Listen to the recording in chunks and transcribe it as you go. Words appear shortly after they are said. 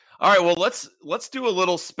All right, well, let's do a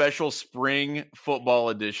little special spring football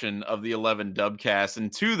edition of the 11 Dubcast.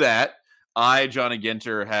 And to that, I, Johnny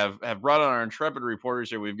Ginter, have brought on our intrepid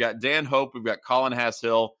reporters here. We've got Dan Hope, we've got Colin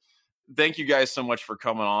Hass-Hill. Thank you guys so much for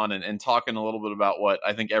coming on and talking a little bit about what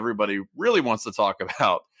I think everybody really wants to talk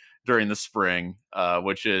about during the spring,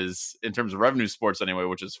 which is, in terms of revenue sports anyway,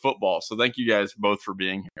 which is football. So thank you guys both for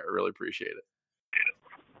being here. I really appreciate it.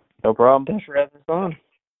 No problem. Thanks for having us on.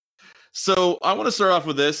 So I want to start off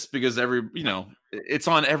with this because it's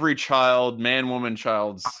on every child, man, woman,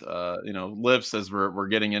 child's, lips as we're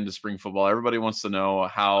getting into spring football. Everybody wants to know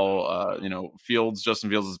how, Justin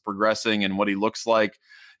Fields is progressing and what he looks like.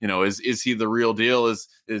 Is he the real deal? Is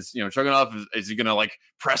Chugginoff, is he going to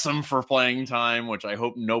press him for playing time, which I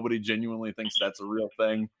hope nobody genuinely thinks that's a real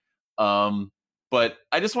thing. But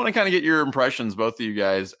I just want to kind of get your impressions, both of you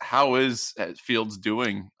guys. How is Fields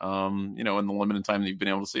doing, in the limited time that you've been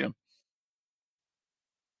able to see him?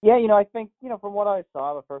 Yeah, I think, from what I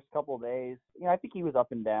saw the first couple of days, I think he was up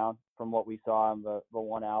and down from what we saw in the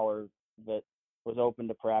 1 hour that was open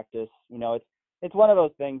to practice. It's one of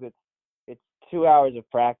those things. It's 2 hours of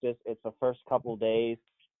practice. It's the first couple of days.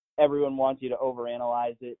 Everyone wants you to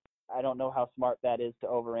overanalyze it. I don't know how smart that is to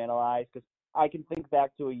overanalyze, because I can think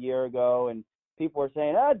back to a year ago and people were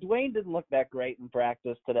saying, Dwayne didn't look that great in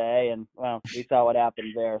practice today. And, well, we saw what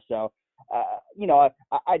happened there. So,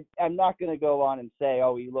 I'm not going to go on and say,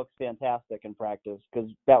 he looks fantastic in practice, because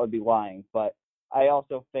that would be lying. But I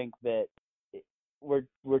also think that we're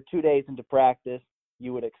 2 days into practice.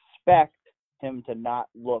 You would expect him to not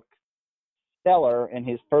look stellar in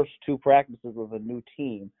his first two practices with a new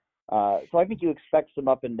team. So I think you expect some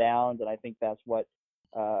up and downs, and I think that's what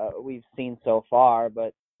we've seen so far.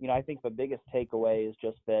 But, I think the biggest takeaway is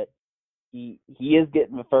just that he is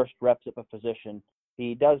getting the first reps at the position.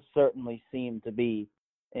 He does certainly seem to be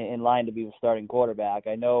in line to be the starting quarterback.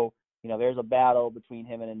 I know, there's a battle between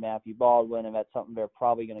him and Matthew Baldwin, and that's something they're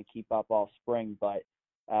probably going to keep up all spring. But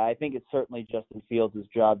I think it's certainly Justin Fields'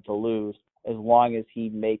 job to lose, as long as he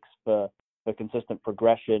makes the consistent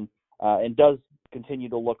progression and does continue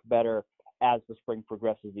to look better as the spring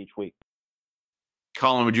progresses each week.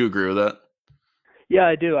 Colin, would you agree with that? Yeah,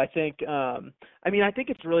 I do. I think, I think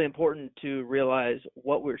it's really important to realize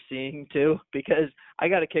what we're seeing too, because I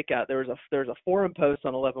got a kick out. There was a forum post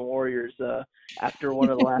on 11 Warriors after one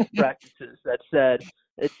of the last practices that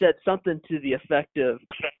said something to the effect of,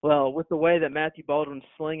 well, with the way that Matthew Baldwin's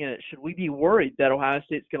slinging it, should we be worried that Ohio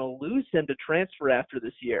State's going to lose him to transfer after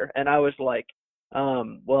this year? And I was like,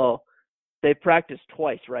 well, they practiced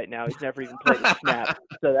twice right now. He's never even played a snap.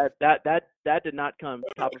 So that did not come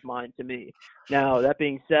top of mind to me. Now, that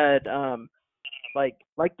being said, like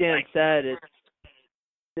Dan said,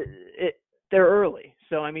 they're early.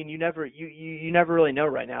 So you never really know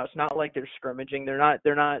right now. It's not like they're scrimmaging.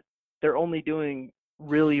 They're only doing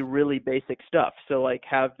really, really basic stuff. So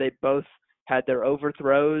have they both had their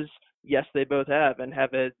overthrows? Yes, they both have. And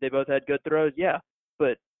they both had good throws? Yeah.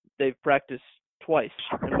 But they've practiced twice,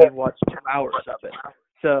 and we've watched 2 hours of it.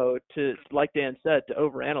 So like Dan said, to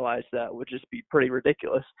overanalyze that would just be pretty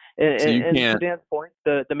ridiculous. And to Dan's point,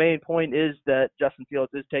 the main point is that Justin Fields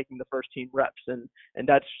is taking the first team reps, and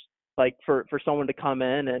that's for someone to come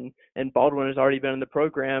in, and Baldwin has already been in the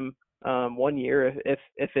program 1 year. If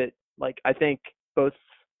it I think both,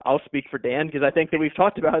 I'll speak for Dan, because I think that we've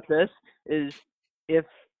talked about this, is if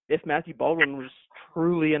Matthew Baldwin was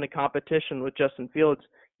truly in a competition with Justin Fields,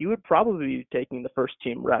 you would probably be taking the first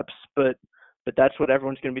team reps, but that's what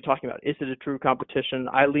everyone's going to be talking about. Is it a true competition?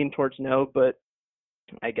 I lean towards no, but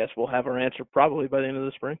I guess we'll have our answer probably by the end of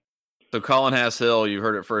the spring. So Colin Hass-Hill, you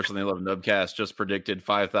heard it first on the 11 Dubcast, just predicted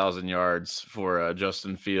 5,000 yards for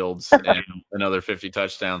Justin Fields and another 50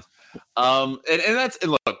 touchdowns. And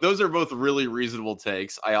look, those are both really reasonable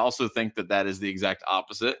takes. I also think that is the exact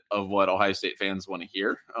opposite of what Ohio State fans want to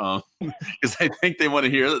hear, because I think they want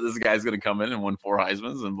to hear that this guy's going to come in and win 4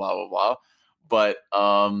 Heismans and blah blah blah. But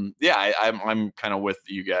I'm kind of with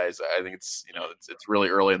you guys. I think it's really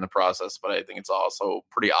early in the process, but I think it's also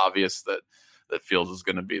pretty obvious that Fields is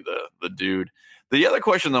going to be the dude. The other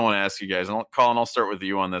question I want to ask you guys, and Colin, I'll start with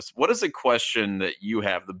you on this. What is a question that you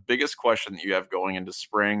have, the biggest question that you have going into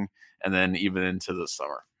spring and then even into the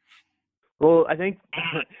summer? Well, I think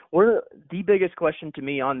the biggest question to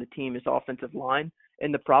me on the team is offensive line.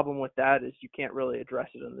 And the problem with that is you can't really address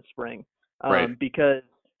it in the spring. Right. Because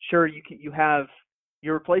sure,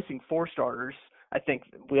 you're replacing 4 starters. I think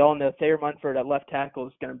we all know Thayer Munford at left tackle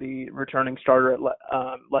is going to be returning starter at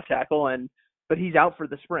left tackle, but he's out for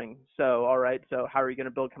the spring. So, all right, so how are you going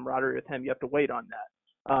to build camaraderie with him? You have to wait on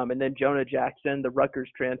that. And then Jonah Jackson, the Rutgers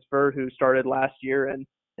transfer, who started last year and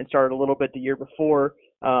started a little bit the year before,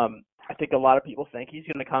 I think a lot of people think he's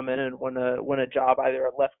going to come in and win a job either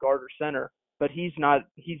at left guard or center, but he's not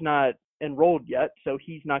enrolled yet, so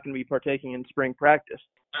he's not going to be partaking in spring practice.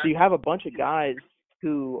 So you have a bunch of guys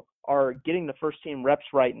who are getting the first team reps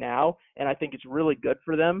right now, and I think it's really good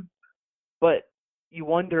for them. But you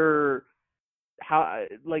wonder how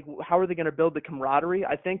are they going to build the camaraderie?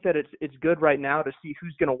 I think that it's good right now to see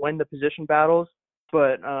who's going to win the position battles,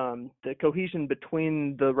 but the cohesion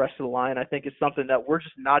between the rest of the line, I think, is something that we're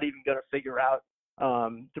just not even going to figure out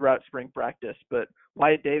throughout spring practice. But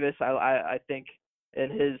Wyatt Davis, I think in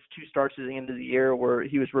his 2 starts at the end of the year where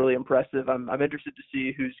he was really impressive. I'm interested to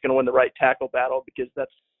see who's going to win the right tackle battle, because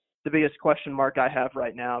that's the biggest question mark I have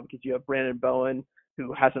right now, because you have Brandon Bowen,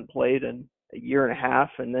 who hasn't played in a year and a half,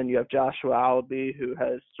 and then you have Joshua Alabi, who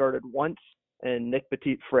has started once, and Nick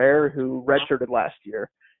Petit-Frere, who redshirted last year.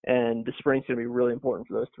 And the spring's going to be really important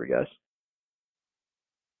for those 3 guys.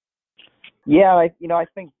 Yeah, I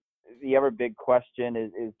think the other big question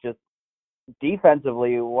is just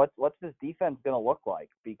defensively, what's this defense going to look like?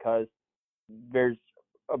 Because there's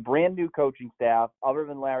a brand new coaching staff other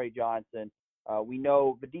than Larry Johnson. We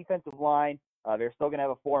know the defensive line, they're still going to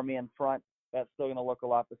have a 4-man front. That's still going to look a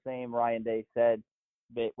lot the same. Ryan Day said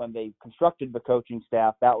that when they constructed the coaching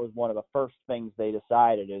staff, that was one of the first things they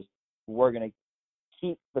decided is we're going to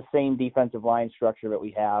keep the same defensive line structure that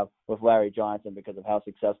we have with Larry Johnson because of how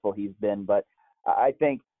successful he's been. But I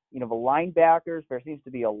think, the linebackers, there seems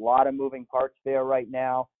to be a lot of moving parts there right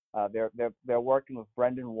now. They're working with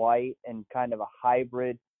Brendan White in kind of a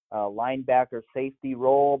hybrid linebacker safety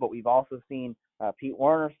role, but we've also seen Pete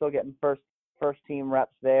Werner still getting first team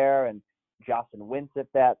reps there, and Jocelyn Wentz at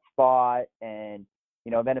that spot. And,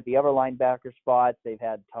 then at the other linebacker spots, they've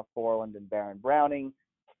had Tuff Borland and Baron Browning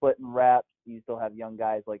splitting reps. You still have young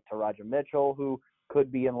guys like Taraja Mitchell, who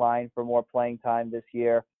could be in line for more playing time this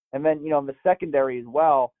year. And then, in the secondary as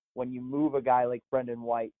well, when you move a guy like Brendan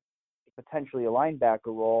White to potentially a linebacker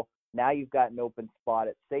role, now you've got an open spot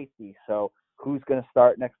at safety. So who's going to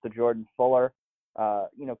start next to Jordan Fuller?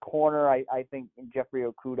 Corner, I think Jeffrey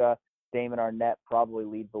Okudah, Damon Arnett probably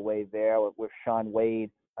lead the way there with Sean Wade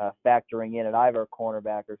factoring in at either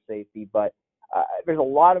cornerback or safety. But there's a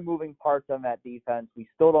lot of moving parts on that defense. We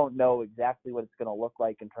still don't know exactly what it's going to look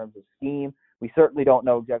like in terms of scheme. We certainly don't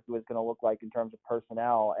know exactly what it's going to look like in terms of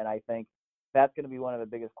personnel. And I think that's going to be one of the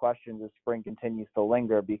biggest questions as spring continues to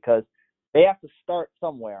linger, because they have to start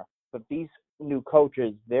somewhere. But these new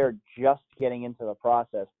coaches, they're just getting into the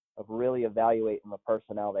process of really evaluating the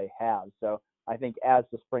personnel they have. So I think as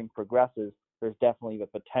the spring progresses, there's definitely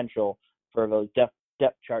the potential for those depth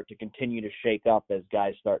chart to continue to shake up as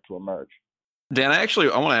guys start to emerge. Dan, I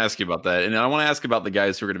want to ask you about that. And I want to ask about the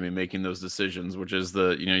guys who are going to be making those decisions, which is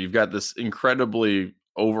you've got this incredibly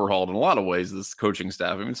overhauled in a lot of ways, this coaching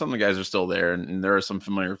staff. I mean, some of the guys are still there and there are some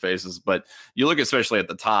familiar faces, but you look especially at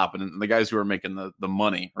the top and the guys who are making the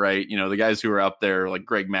money, right? The guys who are up there like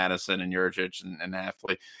Greg Madison and Juricic and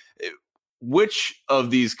Hafley. Which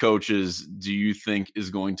of these coaches do you think is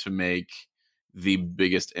going to make the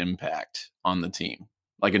biggest impact on the team?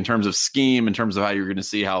 Like in terms of scheme, in terms of how you're going to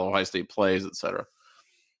see how Ohio State plays, et cetera?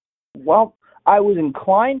 Well, I was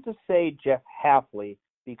inclined to say Jeff Hafley,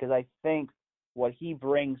 because I think what he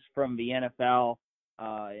brings from the NFL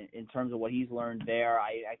in terms of what he's learned there,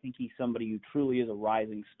 I think he's somebody who truly is a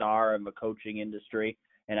rising star in the coaching industry.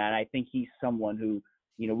 And I think he's someone who,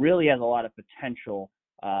 really has a lot of potential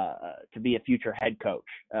to be a future head coach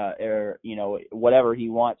or, whatever he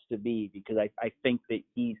wants to be, because I think that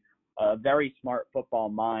he's a very smart football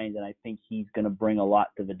mind, and I think he's going to bring a lot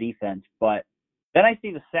to the defense. But then I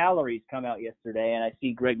see the salaries come out yesterday, and I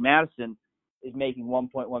see Greg Madison is making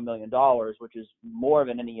 $1.1 million, which is more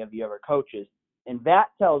than any of the other coaches. And that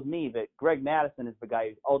tells me that Greg Madison is the guy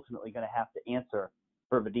who's ultimately going to have to answer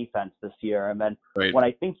for the defense this year. And then when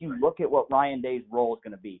I think you look at what Ryan Day's role is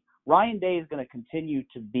going to be, Ryan Day is going to continue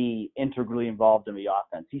to be integrally involved in the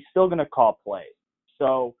offense. He's still going to call plays.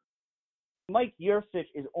 So Mike Yurcich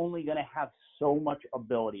is only going to have so much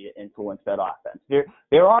ability to influence that offense.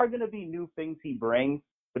 There are going to be new things he brings,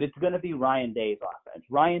 but it's going to be Ryan Day's offense.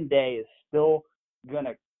 Ryan Day is still going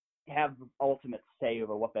to have the ultimate say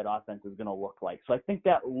over what that offense is going to look like. So I think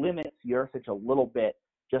that limits Yurcich a little bit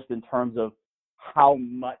just in terms of how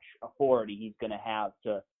much authority he's going to have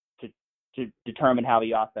to determine how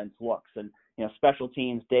the offense looks. And, special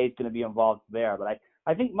teams, Day's going to be involved there. But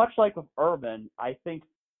I think much like with Urban, I think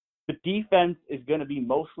the defense is going to be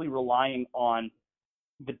mostly relying on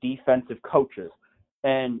the defensive coaches.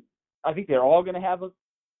 And I think they're all going to have an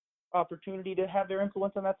opportunity to have their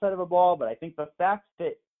influence on that side of the ball. But I think the fact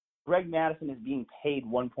that Greg Madison is being paid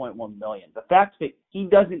 $1.1 million. The fact that he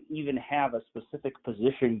doesn't even have a specific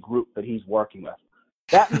position group that he's working with,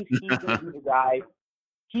 that means he's going to be the guy.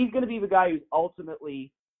 He's going to be the guy who's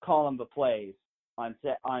ultimately calling the plays on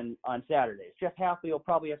Saturdays. Jeff Hafley will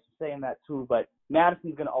probably have to say in that too, but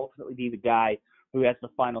Madison's going to ultimately be the guy who has the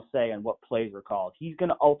final say on what plays are called. He's going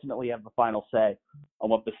to ultimately have the final say on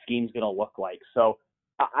what the scheme's going to look like. So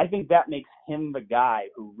I think that makes him the guy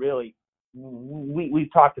who really,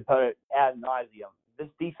 we've talked about it ad nauseum. This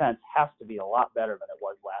defense has to be a lot better than it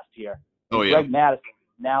was last year. Oh, yeah. Greg Madison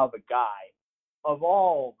is now the guy of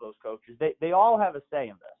all those coaches. They all have a say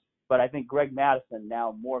in this, but I think Greg Madison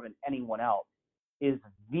now more than anyone else is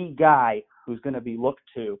the guy who's going to be looked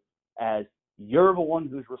to as you're the one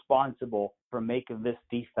who's responsible for making this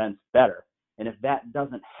defense better. And if that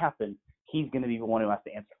doesn't happen, he's going to be the one who has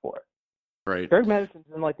to answer for it. Right. Greg Madison's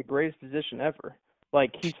in like the greatest position ever.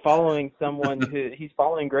 Like he's following he's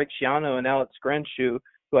following Greg Schiano and Alex Grinch, who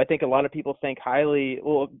I think a lot of people think highly.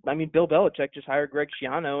 Well, I mean, Bill Belichick just hired Greg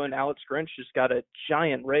Schiano, and Alex Grinch just got a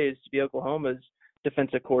giant raise to be Oklahoma's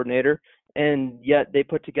defensive coordinator. And yet they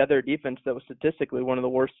put together a defense that was statistically one of the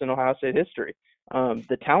worst in Ohio State history.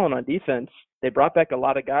 The talent on defense, they brought back a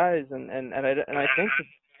lot of guys, and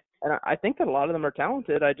I think that a lot of them are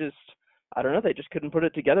talented. I don't know, they just couldn't put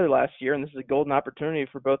it together last year, and this is a golden opportunity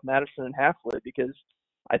for both Madison and Hafley, because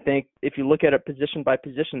I think if you look at it position by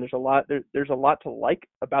position, there's a lot to like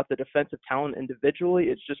about the defensive talent individually.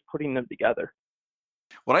 It's just putting them together.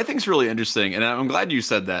 What I think is really interesting, and I'm glad you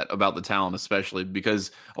said that about the talent, especially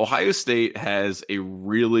because Ohio State has a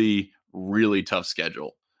really, really tough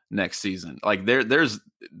schedule next season. Like there's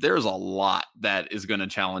a lot that is going to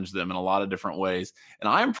challenge them in a lot of different ways. And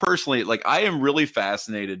I'm personally, I am really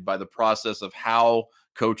fascinated by the process of how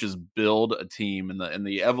coaches build a team and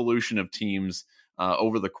the evolution of teams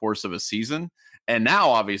over the course of a season. And now,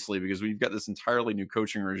 obviously, because we've got this entirely new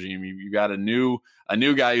coaching regime, you've got a new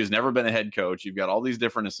guy who's never been a head coach. You've got all these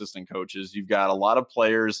different assistant coaches. You've got a lot of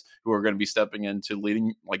players who are going to be stepping into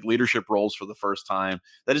leadership roles for the first time.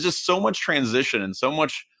 That is just so much transition and so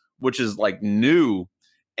much which is new.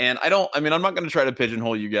 And I'm not going to try to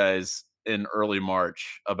pigeonhole you guys in early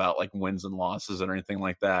March about wins and losses or anything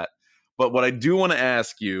like that. But what I do want to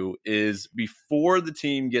ask you is, before the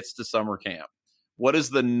team gets to summer camp, what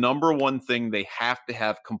is the number one thing they have to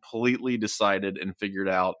have completely decided and figured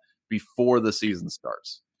out before the season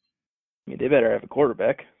starts? I mean, they better have a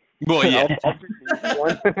quarterback. Well, yeah.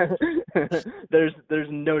 There's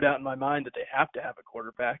no doubt in my mind that they have to have a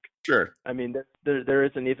quarterback. Sure. I mean, there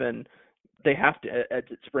isn't even. They have to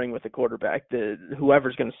exit spring with a quarterback.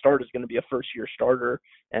 Whoever's going to start is going to be a first-year starter,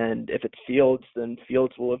 and if it's Fields, then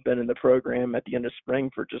Fields will have been in the program at the end of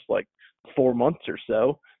spring for just 4 months or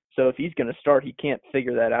so. So if he's going to start, he can't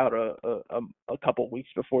figure that out a couple weeks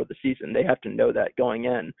before the season. They have to know that going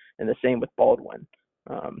in, and the same with Baldwin.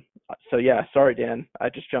 So yeah, sorry, Dan. I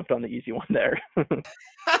just jumped on the easy one there.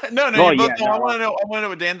 No. I want to know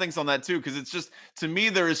what Dan thinks on that too, because it's just, to me,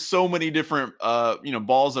 there is so many different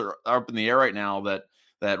balls that are up in the air right now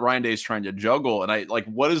that Ryan Day is trying to juggle, and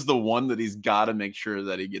what is the one that he's got to make sure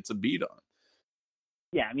that he gets a beat on?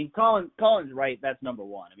 Yeah, I mean, Colin's right. That's number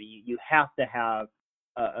one. I mean, you have to have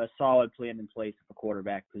a solid plan in place at the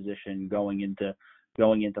quarterback position going into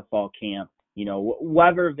fall camp.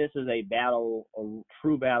 Whether this is a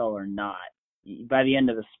true battle or not, by the end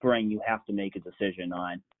of the spring, you have to make a decision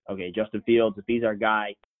on, okay, Justin Fields, if he's our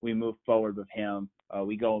guy, we move forward with him.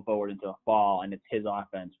 We go forward into the fall, and it's his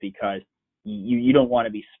offense, because you don't want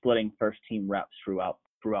to be splitting first-team reps throughout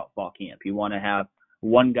fall camp. You want to have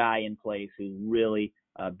one guy in place who's really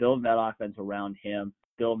building that offense around him,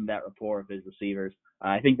 building that rapport with his receivers.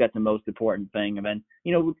 I think that's the most important thing. And then,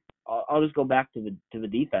 I'll just go back to the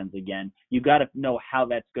defense again. You got to know how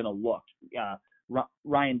that's going to look.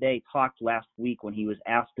 Ryan Day talked last week when he was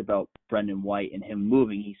asked about Brendan White and him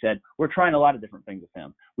moving. He said, we're trying a lot of different things with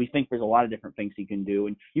him. We think there's a lot of different things he can do,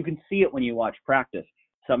 and you can see it when you watch practice.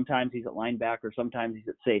 Sometimes he's at linebacker, sometimes he's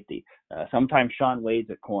at safety. Sometimes Sean Wade's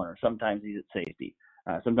at corner, sometimes he's at safety.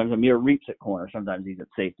 Sometimes Amir Reep's at corner, sometimes he's at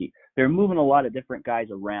safety. They're moving a lot of different guys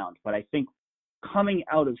around, but I think coming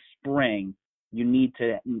out of spring, you need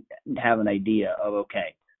to have an idea of,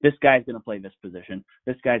 okay, this guy's going to play this position.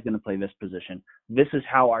 This guy's going to play this position. This is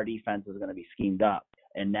how our defense is going to be schemed up.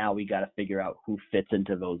 And now we got to figure out who fits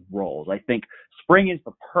into those roles. I think spring is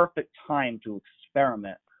the perfect time to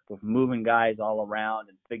experiment with moving guys all around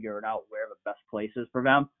and figuring out where the best place is for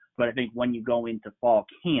them. But I think when you go into fall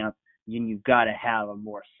camp, you've got to have a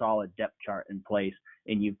more solid depth chart in place,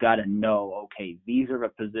 and you've got to know, okay, these are the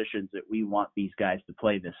positions that we want these guys to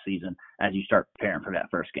play this season as you start preparing for that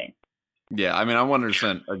first game. Yeah, I mean, I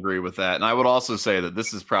 100% agree with that. And I would also say that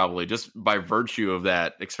this is probably, just by virtue of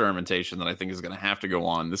that experimentation that I think is going to have to go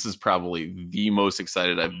on, this is probably the most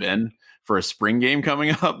excited I've been for a spring game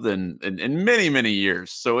coming up than in many, many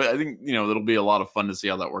years. So I think, it'll be a lot of fun to see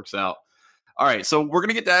how that works out. All right, so we're going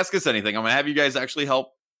to get to Ask Us Anything. I'm going to have you guys actually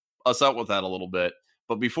help us out with that a little bit.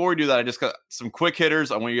 But before we do that, I just got some quick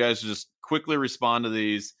hitters. I want you guys to just quickly respond to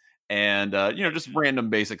these and, just random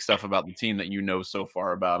basic stuff about the team that you know so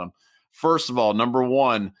far about them. First of all, number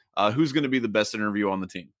one, who's going to be the best interview on the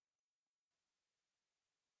team?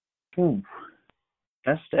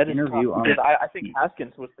 Best interview on I think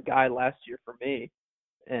Haskins was the guy last year for me,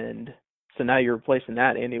 and so now you're replacing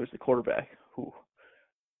that, and he was the quarterback. Ooh.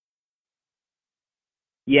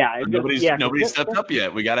 Yeah, nobody stepped up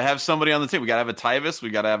yet. We got to have somebody on the team. We got to have a Tyvis.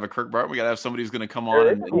 We got to have a Kirk Barton. We got to have somebody who's going to come on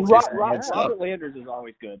and Robert Landers is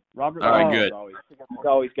always good. Robert Landers he's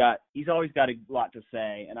always got a lot to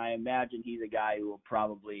say, and I imagine he's a guy who will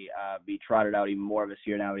probably be trotted out even more this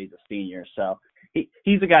year now that he's a senior. So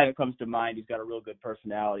he's a guy that comes to mind. He's got a real good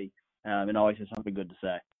personality and always has something good to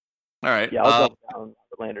say. All right. Yeah, I'll go down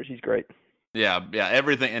Landers. He's great. Yeah,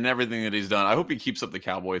 everything that he's done. I hope he keeps up the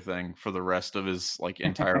cowboy thing for the rest of his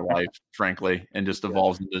entire life, frankly, and just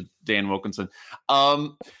evolves into Dan Wilkinson.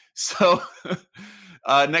 So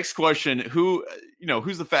next question,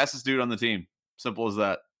 who's the fastest dude on the team? Simple as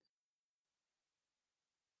that.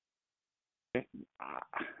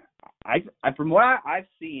 From what I've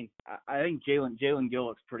seen, I think Jalen Gill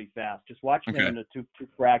looks pretty fast. Just watching him in the two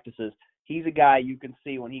practices, he's a guy you can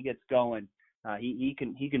see when he gets going. He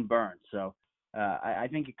can burn. So I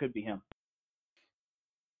think it could be him.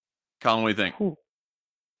 Colin, what do you think?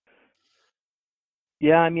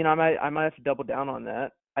 Yeah, I mean, I might have to double down on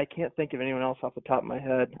that. I can't think of anyone else off the top of my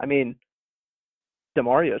head. I mean,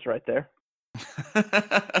 DeMario's right there.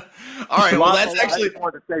 All right, well, that's actually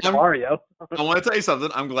DeMario. I want to tell you something.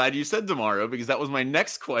 I'm glad you said DeMario, because that was my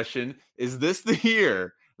next question. Is this the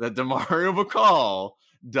year that DeMario Bacall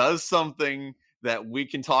does something that we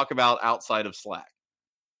can talk about outside of Slack?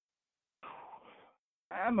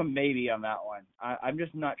 I'm a maybe on that one. I'm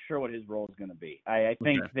just not sure what his role is going to be. I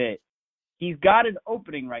think that he's got an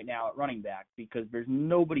opening right now at running back because there's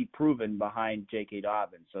nobody proven behind J.K.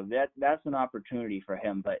 Dobbins. So that's an opportunity for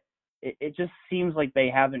him. But it just seems like they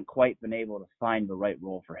haven't quite been able to find the right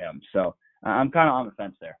role for him. So I'm kind of on the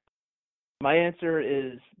fence there. My answer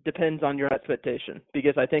is depends on your expectation,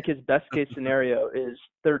 because I think his best case scenario is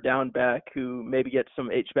third down back who maybe gets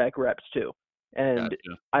some H-back reps too. And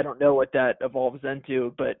gotcha. I don't know what that evolves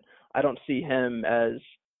into, but I don't see him as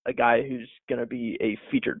a guy who's going to be a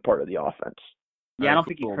featured part of the offense. Yeah, I don't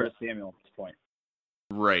think he's Curtis Samuel at this point.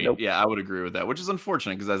 Right. Nope. Yeah, I would agree with that, which is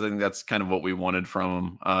unfortunate because I think that's kind of what we wanted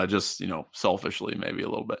from him, just, selfishly maybe a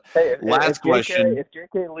little bit. Hey, Last question. If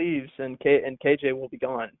JK leaves and KJ will be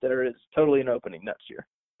gone, there is totally an opening next year.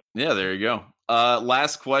 Yeah, there you go.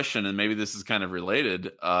 Last question, and maybe this is kind of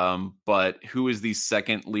related, but who is the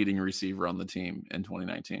second leading receiver on the team in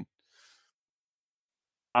 2019?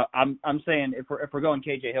 I'm saying if we're going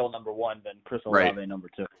KJ Hill number one, then Chris Olave number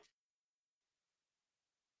two.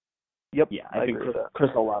 Yep. Yeah, I think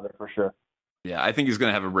Chris Olave for sure. Yeah, I think he's going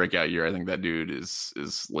to have a breakout year. I think that dude is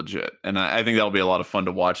legit. And I think that'll be a lot of fun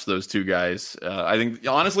to watch those two guys. I think,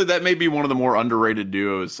 honestly, that may be one of the more underrated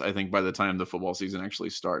duos, I think, by the time the football season actually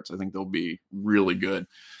starts. I think they'll be really good,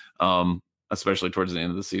 especially towards the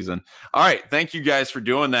end of the season. All right, thank you guys for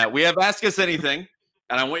doing that. We have Ask Us Anything,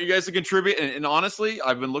 and I want you guys to contribute. And honestly,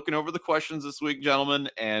 I've been looking over the questions this week, gentlemen,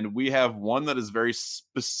 and we have one that is very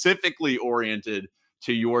specifically oriented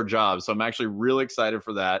to your job. So I'm actually really excited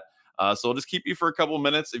for that. So I'll just keep you for a couple of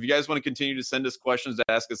minutes. If you guys want to continue to send us questions to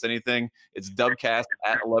Ask Us Anything, it's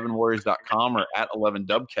dubcast@11warriors.com or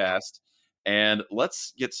 @11dubcast. And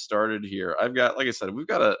let's get started here. I've got, like I said, we've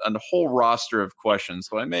got a whole roster of questions.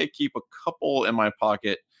 So I may keep a couple in my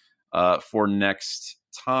pocket for next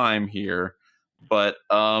time here. But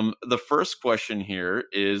the first question here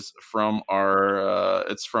is from our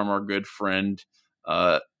good friend.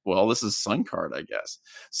 Well, this is Suncard, I guess.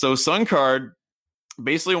 So Suncard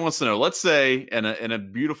basically wants to know, let's say in a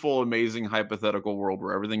beautiful, amazing, hypothetical world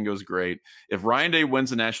where everything goes great, if Ryan Day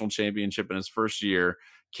wins a national championship in his first year,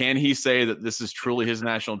 can he say that this is truly his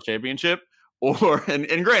national championship? Or,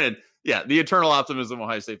 and granted, yeah, the eternal optimism of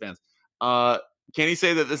Ohio State fans. Can he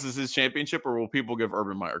say that this is his championship, or will people give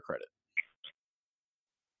Urban Meyer credit?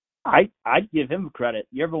 I'd give him credit.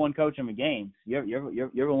 You're the one coaching the games. You're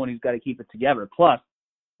the one who's got to keep it together. Plus,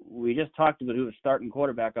 we just talked about who the starting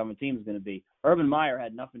quarterback on the team is going to be. Urban Meyer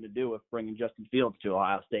had nothing to do with bringing Justin Fields to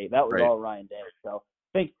Ohio State. That was all Ryan Day. So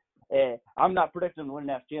I think I'm not predicting them to win a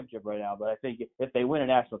national championship right now, but I think if they win a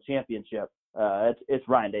national championship, it's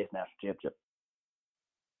Ryan Day's national championship.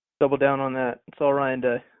 Double down on that. It's all Ryan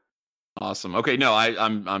Day. Awesome. Okay, no,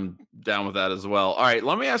 I'm down with that as well. All right,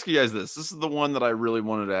 let me ask you guys this. This is the one that I really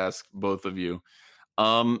wanted to ask both of you.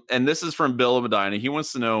 And this is from Bill of Medina. He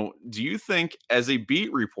wants to know, do you think as a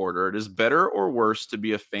beat reporter, it is better or worse to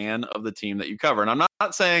be a fan of the team that you cover? And I'm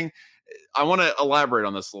not saying, I want to elaborate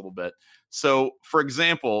on this a little bit. So, for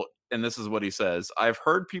example, and this is what he says, I've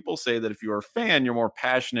heard people say that if you're a fan, you're more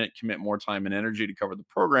passionate, commit more time and energy to cover the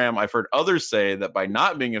program. I've heard others say that by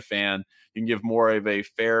not being a fan, you can give more of a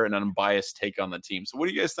fair and unbiased take on the team. So what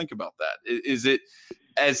do you guys think about that? Is it,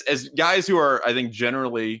 as guys who are, I think,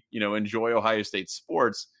 generally, enjoy Ohio State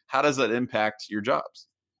sports, how does that impact your jobs?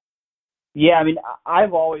 Yeah, I mean,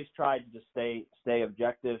 I've always tried to just stay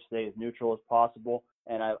objective, stay as neutral as possible,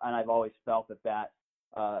 and I've always felt that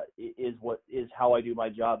is how I do my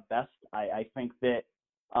job best. I think that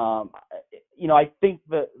I think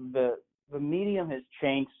the medium has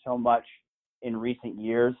changed so much in recent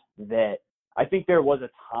years that I think there was a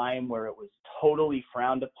time where it was totally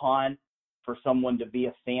frowned upon for someone to be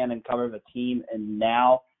a fan and cover the team, and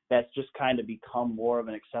now that's just kind of become more of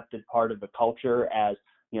an accepted part of the culture as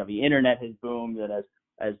the internet has boomed and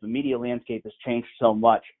as the media landscape has changed so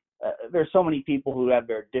much. There's so many people who have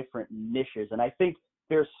their different niches, and I think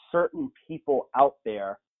there's certain people out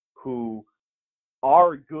there who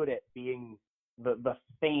are good at being the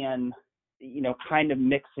fan, kind of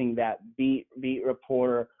mixing that beat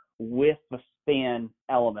reporter with the fan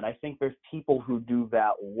element. I think there's people who do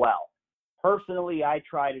that well. Personally, I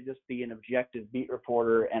try to just be an objective beat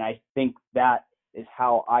reporter, and I think that is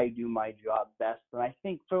how I do my job best. And I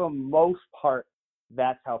think for the most part,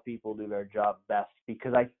 that's how people do their job best,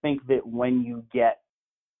 because I think that when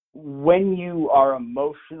you are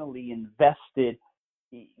emotionally invested,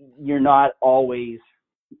 you're not always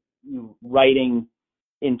writing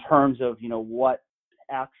in terms of, what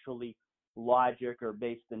actually logic or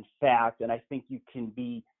based in fact. And I think you can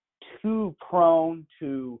be too prone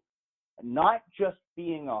to not just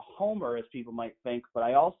being a homer, as people might think, but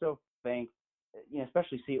I also think,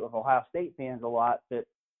 especially see it with Ohio State fans a lot, that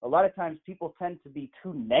a lot of times people tend to be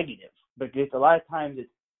too negative, because a lot of times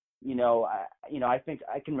it's, I think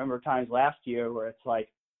I can remember times last year where it's like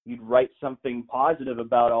you'd write something positive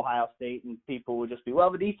about Ohio State and people would just be,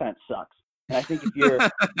 well, the defense sucks. And I think if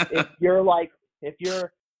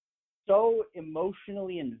you're so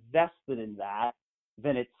emotionally invested in that,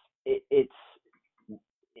 then it's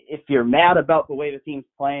if you're mad about the way the team's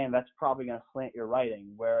playing, that's probably going to slant your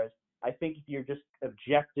writing. Whereas I think if you're just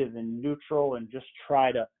objective and neutral and just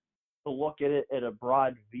try to look at it at a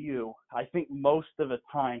broad view, I think most of the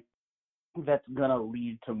time that's going to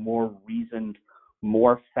lead to more reasoned,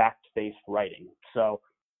 more fact-based writing. So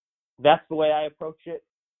that's the way I approach it.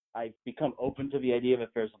 I've become open to the idea that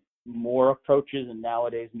there's more approaches in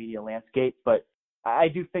nowadays media landscape, but I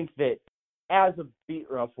do think that as a beat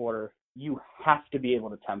reporter, you have to be able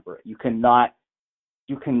to temper it. You cannot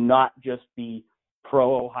just be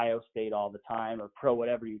pro Ohio State all the time or pro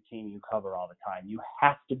whatever your team you cover all the time. You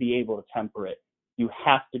have to be able to temper it. You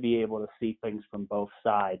have to be able to see things from both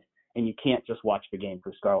sides, and you can't just watch the game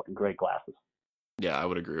through scarlet and gray glasses. Yeah, I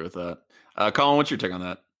would agree with that. Colin, what's your take on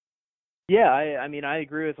that? Yeah, I mean, I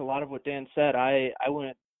agree with a lot of what Dan said. I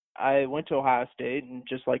went to Ohio State, and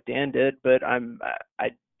just like Dan did, but I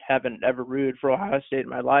haven't ever rooted for Ohio State in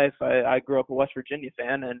my life. I grew up a West Virginia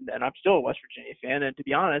fan, and I'm still a West Virginia fan. And to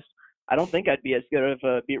be honest, I don't think I'd be as good of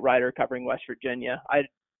a beat writer covering West Virginia.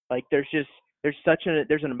 There's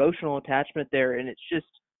an emotional attachment there, and it's just,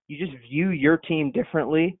 you just view your team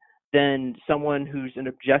differently than someone who's an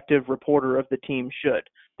objective reporter of the team should.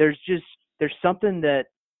 There's something that's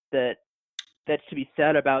to be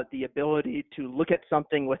said about the ability to look at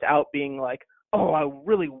something without being like, oh, I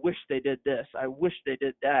really wish they did this, I wish they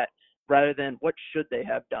did that, rather than what should they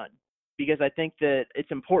have done. Because I think that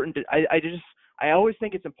it's important to, I always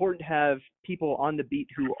think it's important to have people on the beat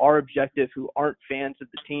who are objective, who aren't fans of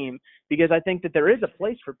the team, because I think that there is a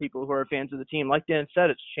place for people who are fans of the team. Like Dan said,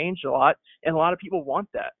 it's changed a lot, and a lot of people want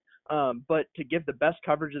that. But to give the best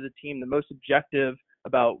coverage of the team, the most objective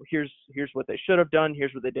about here's what they should have done,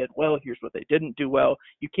 here's what they did well, here's what they didn't do well.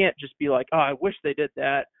 You can't just be like, oh, I wish they did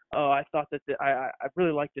that. Oh, I thought that I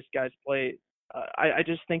really like this guy's play. I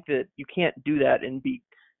just think that you can't do that and be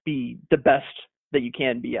the best that you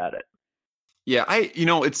can be at it. Yeah,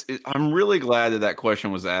 I'm really glad that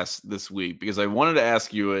question was asked this week, because I wanted to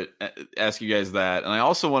ask you guys that, and I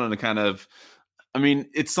also wanted to kind of I mean,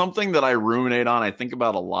 it's something that I ruminate on. I think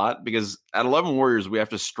about a lot because at 11 Warriors, we have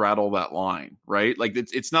to straddle that line, right? Like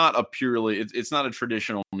it's not a purely, it's not a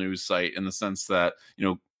traditional news site in the sense that,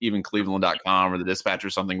 even Cleveland.com or the Dispatch or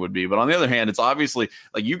something would be. But on the other hand, it's obviously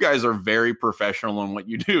like you guys are very professional in what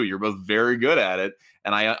you do. You're both very good at it.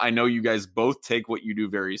 And I know you guys both take what you do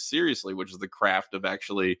very seriously, which is the craft of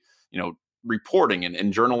actually, reporting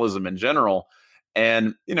and journalism in general.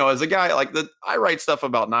 And, as a guy like I write stuff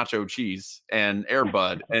about nacho cheese and Air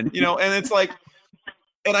Bud and, and it's like,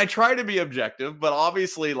 and I try to be objective, but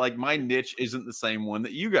obviously like my niche isn't the same one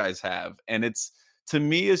that you guys have. And to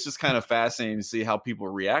me, it's just kind of fascinating to see how people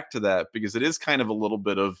react to that, because it is kind of a little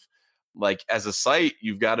bit of like, as a site,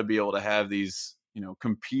 you've got to be able to have these,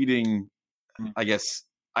 competing, I guess,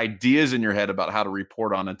 ideas in your head about how to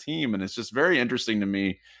report on a team. And it's just very interesting to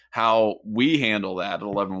me how we handle that at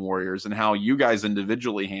 11 Warriors and how you guys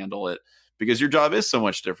individually handle it, because your job is so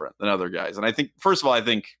much different than other guys. And I think, first of all, I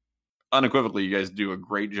think unequivocally you guys do a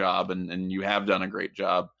great job and you have done a great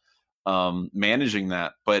job managing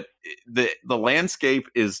that. But the landscape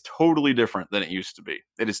is totally different than it used to be.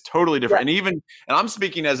 It is totally different. Yeah. And I'm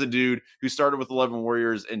speaking as a dude who started with 11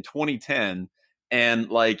 Warriors in 2010. And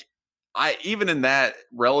like, even in that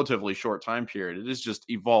relatively short time period, it has just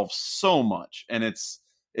evolved so much. And it's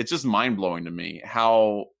just mind blowing to me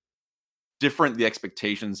how different the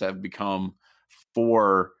expectations have become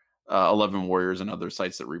for 11 Warriors and other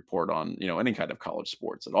sites that report on, any kind of college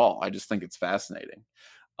sports at all. I just think it's fascinating.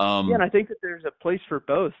 And I think that there's a place for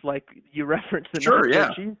both. Like you referenced the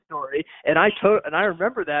nacho cheese story, and I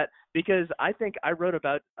remember that because I think I wrote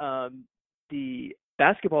about the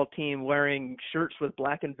basketball team wearing shirts with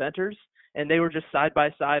black inventors, and they were just side by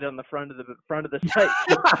side on the front of the site.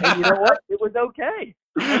 And you know what? It was okay.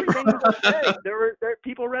 Everything was okay. There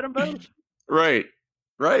people read them both. Right.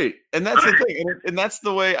 And that's the thing. And that's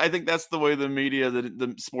the way, I think that's the way the media,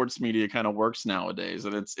 the sports media kind of works nowadays.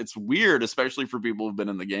 And it's weird, especially for people who've been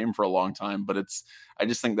in the game for a long time, but I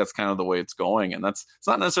just think that's kind of the way it's going. And it's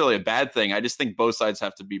not necessarily a bad thing. I just think both sides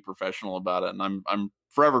have to be professional about it. And I'm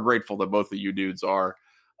forever grateful that both of you dudes are,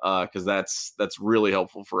 because that's really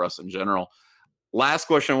helpful for us in general. Last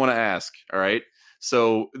question I want to ask. All right.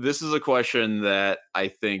 So this is a question that I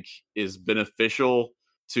think is beneficial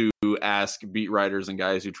to ask beat writers and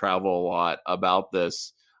guys who travel a lot about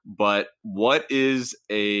this. But what is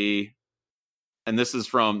and this is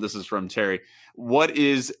from Terry, what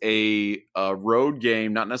is a road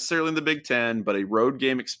game, not necessarily in the Big Ten, but a road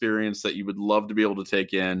game experience that you would love to be able to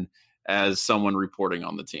take in as someone reporting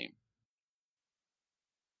on the team?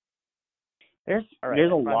 There's a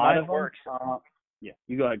lot of works. Yeah,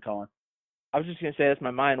 you go ahead, Colin. I was just gonna say, as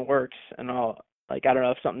my mind works, and I don't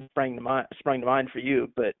know if something sprung to mind for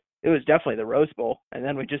you, but it was definitely the Rose Bowl, and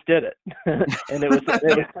then we just did it, and it was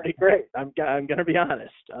pretty great. I'm gonna be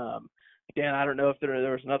honest. Dan, I don't know if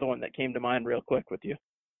there was another one that came to mind real quick with you.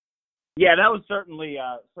 Yeah, that was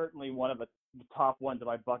certainly one of the top ones on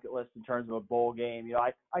my bucket list in terms of a bowl game.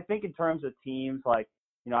 I think in terms of teams, like,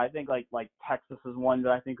 I think like Texas is one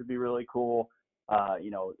that I think would be really cool.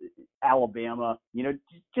 Alabama,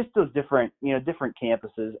 just those different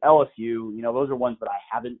campuses. LSU, those are ones that I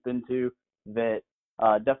haven't been to that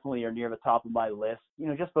definitely are near the top of my list.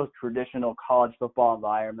 Just those traditional college football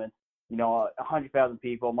environments, 100,000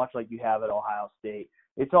 people, much like you have at Ohio State.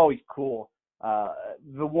 It's always cool.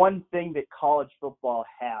 The one thing that college football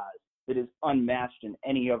has that is unmatched in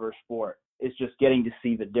any other sport is just getting to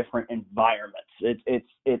see the different environments.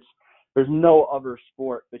 It's there's no other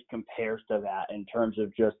sport that compares to that in terms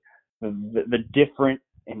of just the different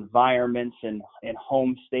environments and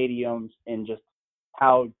home stadiums and just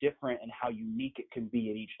how different and how unique it can be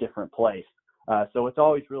at each different place. So it's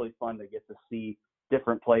always really fun to get to see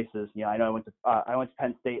different places. I know I went to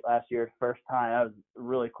Penn State last year, first time. That was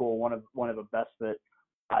really cool. One of the best that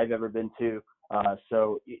I've ever been to.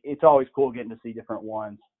 So it's always cool getting to see different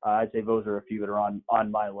ones. I'd say those are a few that are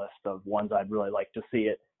on my list of ones I'd really like to see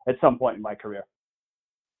it at some point in my career.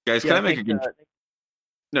 Guys, can I make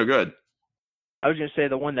No, good. I was going to say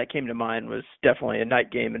the one that came to mind was definitely a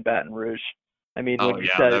night game in Baton Rouge. I mean, when you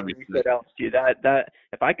said LSU, that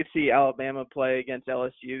if I could see Alabama play against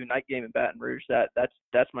LSU, night game in Baton Rouge,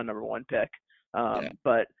 that's my number one pick.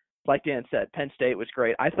 But like Dan said, Penn State was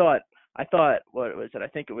great. I thought what was it? I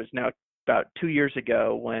think it was now about 2 years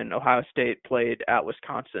ago when Ohio State played at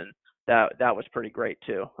Wisconsin. That was pretty great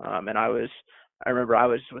too. And I remember I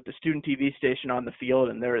was with the student TV station on the field,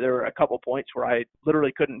 and there were a couple points where I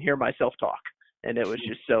literally couldn't hear myself talk, and it was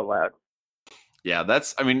just so loud. Yeah, and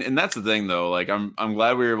that's the thing though. Like, I'm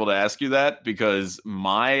glad we were able to ask you that, because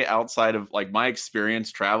outside of like my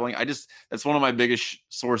experience traveling, that's one of my biggest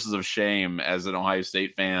sources of shame as an Ohio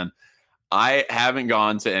State fan. I haven't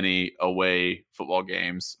gone to any away football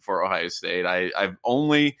games for Ohio State. I've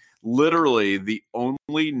only literally the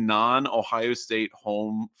only non-Ohio State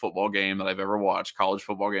home football game that I've ever watched, college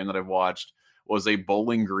football game that I've watched, was a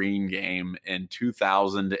Bowling Green game in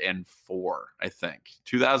 2004, I think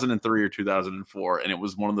 2003 or 2004. And it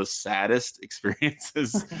was one of the saddest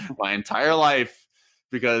experiences my entire life,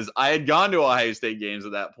 because I had gone to Ohio State games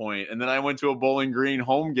at that point, and then I went to a Bowling Green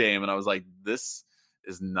home game, and I was like, this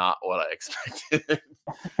is not what I expected.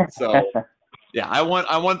 So yeah, I want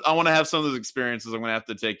to have some of those experiences. I'm going to have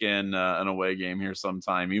to take in an away game here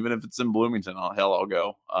sometime, even if it's in Bloomington. I'll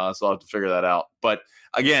go. So I'll have to figure that out. But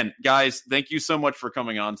again, guys, thank you so much for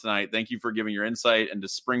coming on tonight. Thank you for giving your insight into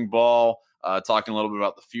spring ball, talking a little bit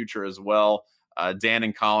about the future as well. Dan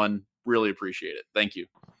and Colin, really appreciate it. Thank you.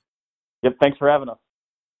 Yep. Thanks for having us.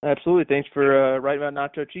 Absolutely. Thanks for writing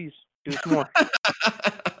about nacho cheese. Do some more.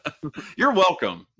 You're welcome.